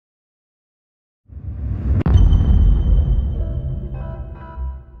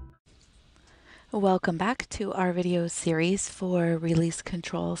Welcome back to our video series for Release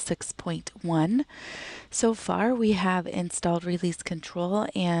Control 6.1. So far we have installed Release Control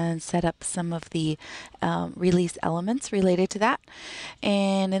and set up some of the release elements related to that.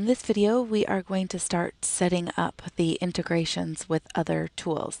 And in this video we are going to start setting up the integrations with other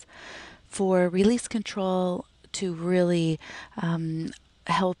tools. For Release Control to really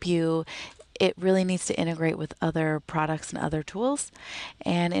help you, it really needs to integrate with other products and other tools.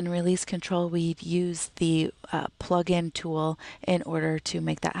 And in Release Control, we'd use the plugin tool in order to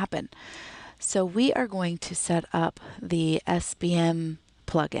make that happen. So we are going to set up the SBM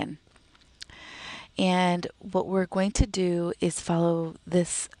plugin. And what we're going to do is follow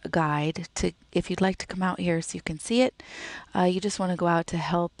this guide. If you'd like to come out here so you can see it, you just want to go out to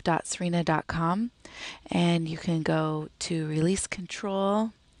help.srina.com and you can go to Release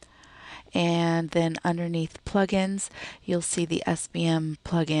Control. And then underneath plugins, you'll see the SBM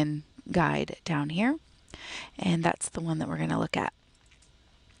plugin guide down here. And that's the one that we're going to look at.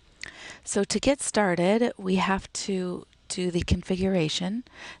 So to get started, we have to do the configuration.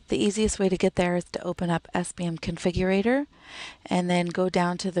 The easiest way to get there is to open up SBM Configurator and then go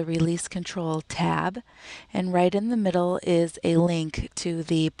down to the Release Control tab. And right in the middle is a link to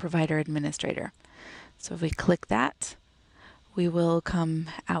the Provider Administrator. So if we click that, we will come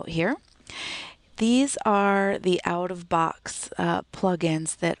out here. These are the out-of-box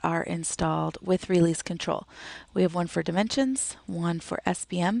plugins that are installed with Release Control. We have one for Dimensions, one for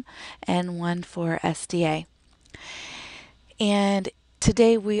SBM, and one for SDA. And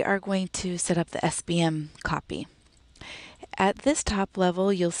today we are going to set up the SBM copy. At this top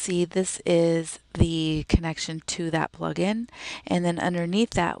level, you'll see this is the connection to that plugin, and then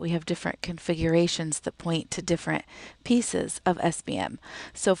underneath that we have different configurations that point to different pieces of SBM.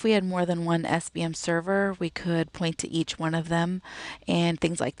 So if we had more than one SBM server, we could point to each one of them and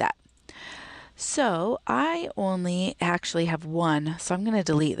things like that. So I only actually have one, so I'm going to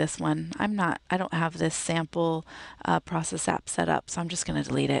delete this one. I don't have this sample process app set up, so I'm just going to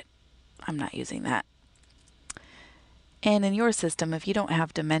delete it. I'm not using that. And in your system, if you don't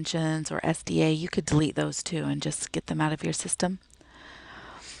have Dimensions or SDA, you could delete those too and just get them out of your system.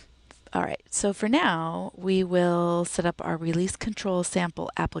 All right, so for now, we will set up our Release Control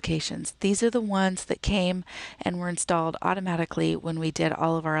sample applications. These are the ones that came and were installed automatically when we did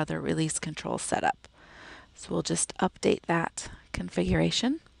all of our other Release Control setup. So we'll just update that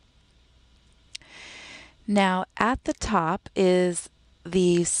configuration. Now, at the top is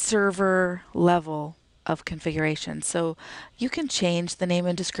the server level of configuration. So you can change the name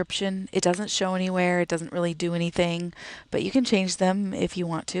and description. It doesn't show anywhere. It doesn't really do anything, but you can change them if you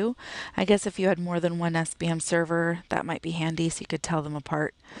want to. I guess if you had more than one SBM server, that might be handy so you could tell them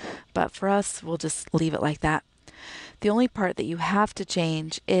apart. But for us, we'll just leave it like that. The only part that you have to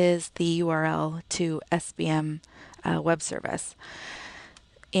change is the URL to SBM web service.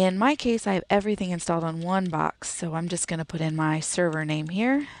 In my case, I have everything installed on one box, so I'm just going to put in my server name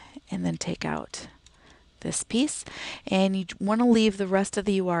here and then take out this piece, and you want to leave the rest of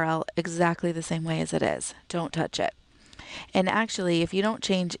the URL exactly the same way as it is. Don't touch it. And actually, if you don't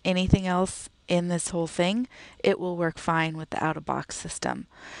change anything else in this whole thing, it will work fine with the out-of-box system.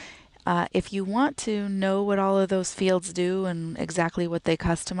 If you want to know what all of those fields do and exactly what they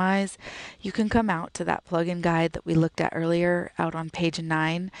customize, you can come out to that plugin guide that we looked at earlier out on page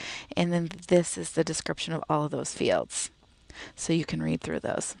 9, and then this is the description of all of those fields. So you can read through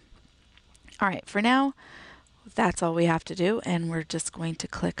those. All right, for now, that's all we have to do, and we're just going to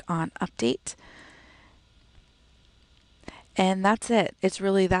click on Update. And that's it. It's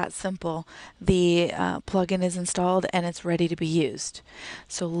really that simple. The plugin is installed and it's ready to be used.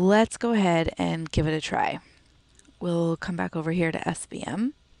 So let's go ahead and give it a try. We'll come back over here to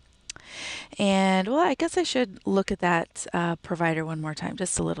SBM. And well, I guess I should look at that provider one more time,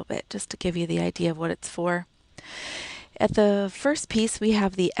 just a little bit, just to give you the idea of what it's for. At the first piece, we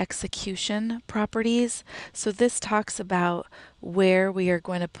have the execution properties. So this talks about where we are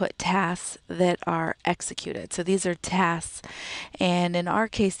going to put tasks that are executed. So these are tasks, and in our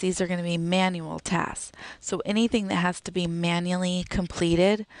case, these are going to be manual tasks. So anything that has to be manually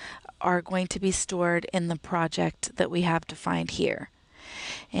completed are going to be stored in the project that we have defined here.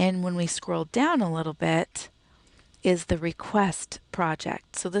 And when we scroll down a little bit, is the request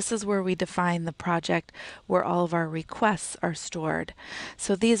project. So this is where we define the project where all of our requests are stored.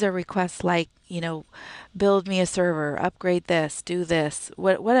 So these are requests like, build me a server, upgrade this, do this,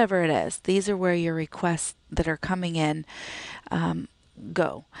 whatever it is. These are where your requests that are coming in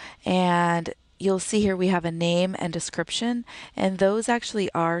go. And you'll see here we have a name and description, and those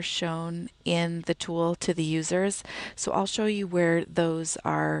actually are shown in the tool to the users. So I'll show you where those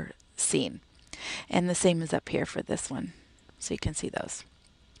are seen. And the same is up here for this one. So you can see those.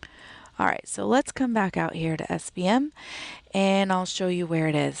 All right, so let's come back out here to SBM and I'll show you where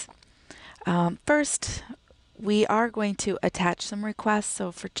it is. First, we are going to attach some requests.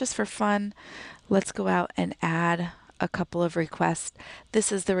 So just for fun, let's go out and add a couple of requests.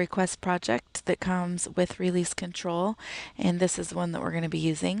 This is the request project that comes with release control, and this is one that we're going to be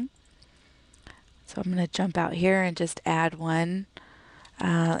using. So I'm going to jump out here and just add one.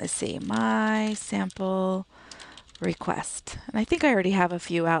 Let's see, my sample request. And I think I already have a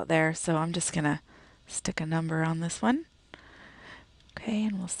few out there, so I'm just going to stick a number on this one. Okay,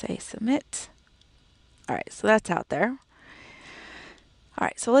 and we'll say submit. All right, so that's out there. All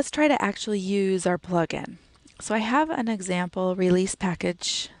right, so let's try to actually use our plugin. So I have an example release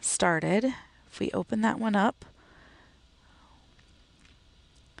package started. If we open that one up,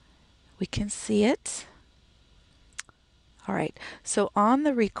 we can see it. All right, so on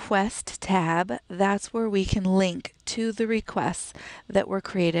the request tab, that's where we can link to the requests that were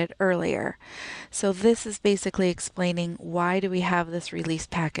created earlier. So this is basically explaining, why do we have this release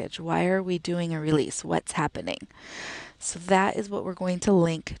package? Why are we doing a release? What's happening? So that is what we're going to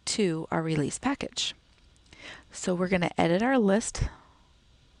link to our release package. So we're going to edit our list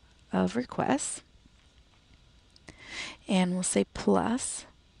of requests and we'll say plus.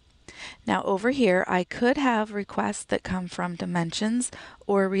 Now over here, I could have requests that come from dimensions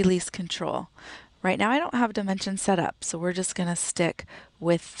or release control. Right now I don't have dimensions set up, so we're just going to stick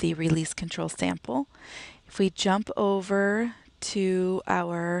with the release control sample. If we jump over to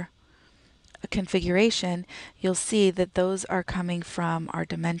our configuration, you'll see that those are coming from our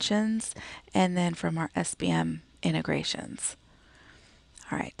dimensions and then from our SBM integrations.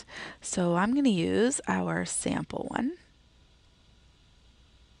 All right, so I'm going to use our sample one.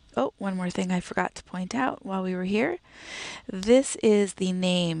 Oh, one more thing I forgot to point out while we were here. This is the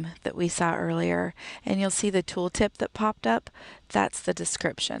name that we saw earlier, and you'll see the tooltip that popped up. That's the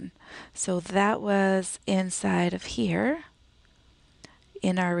description. So that was inside of here.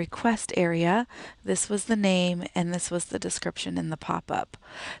 In our request area, this was the name and this was the description in the pop-up.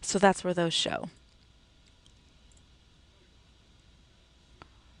 So that's where those show.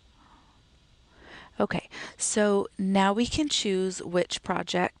 Okay, so now we can choose which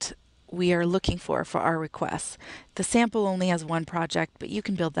project we are looking for our requests. The sample only has one project, but you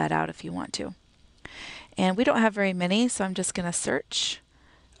can build that out if you want to. And we don't have very many, so I'm just going to search.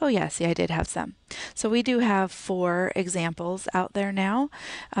 Oh yeah, see, I did have some. So we do have 4 examples out there now.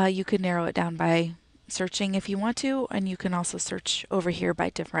 You could narrow it down by searching if you want to, and you can also search over here by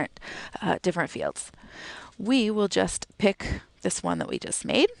different fields. We will just pick this one that we just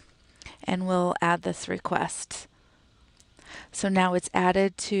made, and we'll add this request. So now it's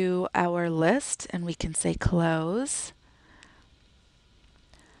added to our list, and we can say close.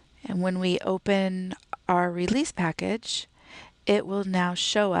 And when we open our release package, it will now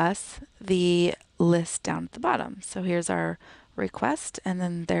show us the list down at the bottom. So here's our request, and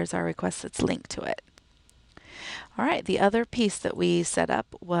then there's our request that's linked to it. All right, the other piece that we set up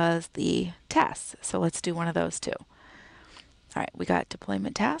was the tasks. So let's do one of those too. All right, we got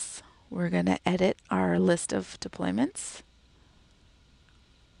deployment tasks. We're going to edit our list of deployments.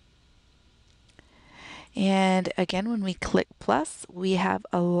 And again, when we click plus, we have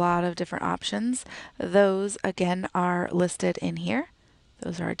a lot of different options. Those again are listed in here.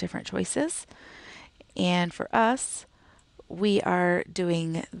 Those are our different choices. And for us, we are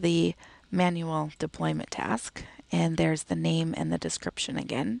doing the manual deployment task, and there's the name and the description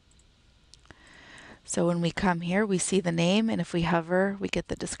again. So when we come here, we see the name, and if we hover, we get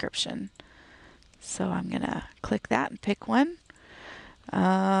the description. So I'm going to click that and pick one.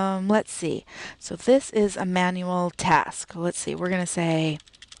 Let's see. So this is a manual task. Let's see. We're going to say,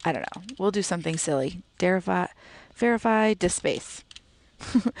 I don't know, we'll do something silly. Verify disk space,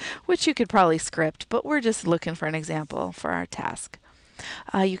 which you could probably script, but we're just looking for an example for our task.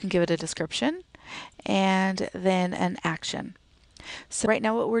 You can give it a description and then an action. So right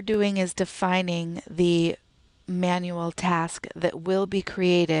now what we're doing is defining the manual task that will be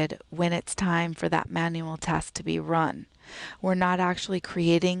created when it's time for that manual task to be run. We're not actually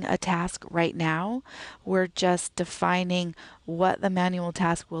creating a task right now. We're just defining what the manual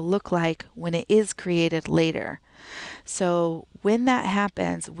task will look like when it is created later. So when that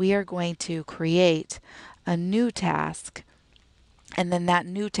happens, we are going to create a new task, and then that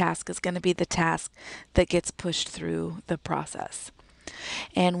new task is going to be the task that gets pushed through the process.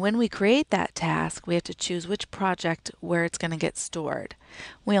 And when we create that task, we have to choose which project where it's going to get stored.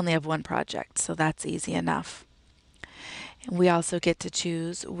 We only have one project, so that's easy enough. And we also get to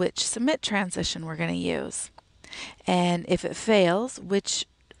choose which submit transition we're going to use. And if it fails, which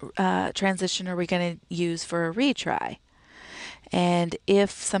transition are we going to use for a retry? And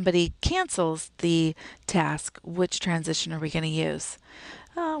if somebody cancels the task, which transition are we going to use?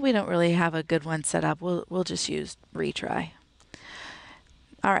 We don't really have a good one set up. We'll just use retry.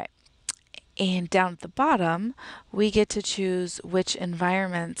 All right. And down at the bottom, we get to choose which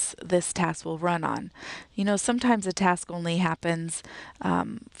environments this task will run on. You know, sometimes a task only happens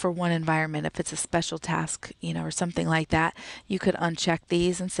for one environment. If it's a special task, you know, or something like that, you could uncheck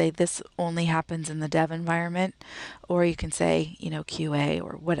these and say this only happens in the dev environment, or you can say, you know, QA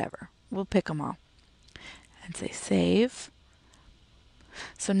or whatever. We'll pick them all and say save.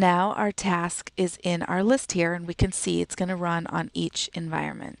 So now our task is in our list here, and we can see it's going to run on each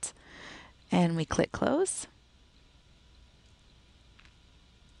environment. And we click close.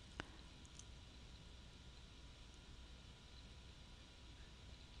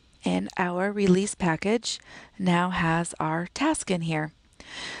 And our release package now has our task in here.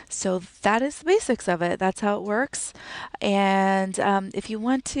 So that is the basics of it. That's how it works. And if you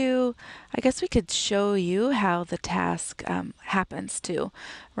want to, I guess we could show you how the task happens too.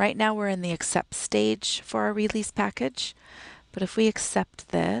 Right now we're in the accept stage for our release package. But if we accept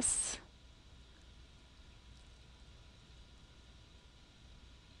this,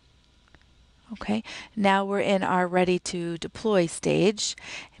 okay, now we're in our ready to deploy stage.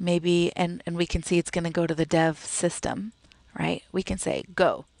 Maybe, and we can see it's going to go to the dev system, right? We can say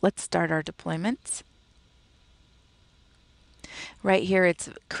go. Let's start our deployments. Right here, it's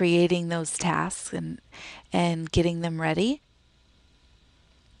creating those tasks and getting them ready.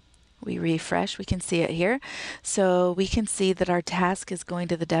 We refresh, we can see it here. So we can see that our task is going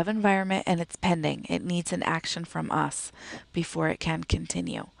to the dev environment and it's pending. It needs an action from us before it can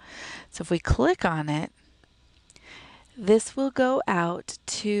continue. So if we click on it, this will go out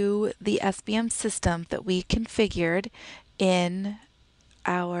to the SBM system that we configured in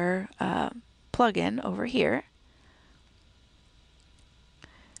our plugin over here.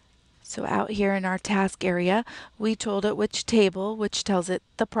 So out here in our task area, we told it which table, which tells it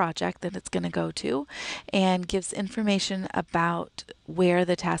the project that it's going to go to, and gives information about where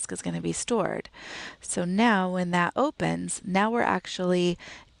the task is going to be stored. So now when that opens, now we're actually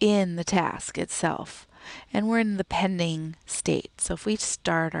in the task itself, and we're in the pending state. So if we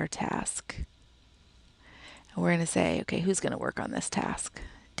start our task, and we're going to say, okay, who's going to work on this task?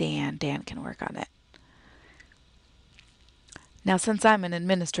 Dan can work on it. Now, since I'm an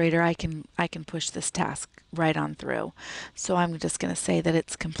administrator, I can push this task right on through. So I'm just going to say that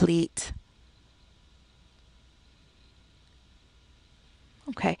it's complete.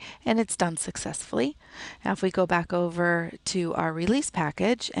 Okay, and it's done successfully. Now, if we go back over to our release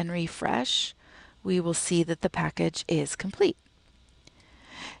package and refresh, we will see that the package is complete.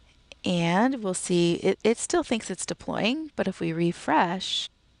 And we'll see it still thinks it's deploying, but if we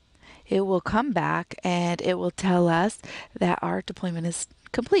refresh, it will come back and it will tell us that our deployment is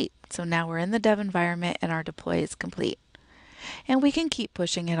complete. So now we're in the dev environment and our deploy is complete. And we can keep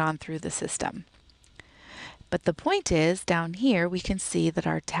pushing it on through the system. But the point is, down here, we can see that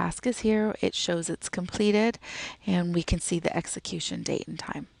our task is here. It shows it's completed, and we can see the execution date and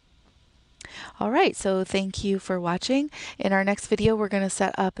time. All right, so thank you for watching. In our next video, we're going to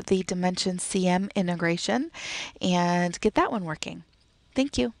set up the Dimension CM integration and get that one working.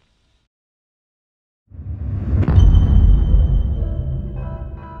 Thank you.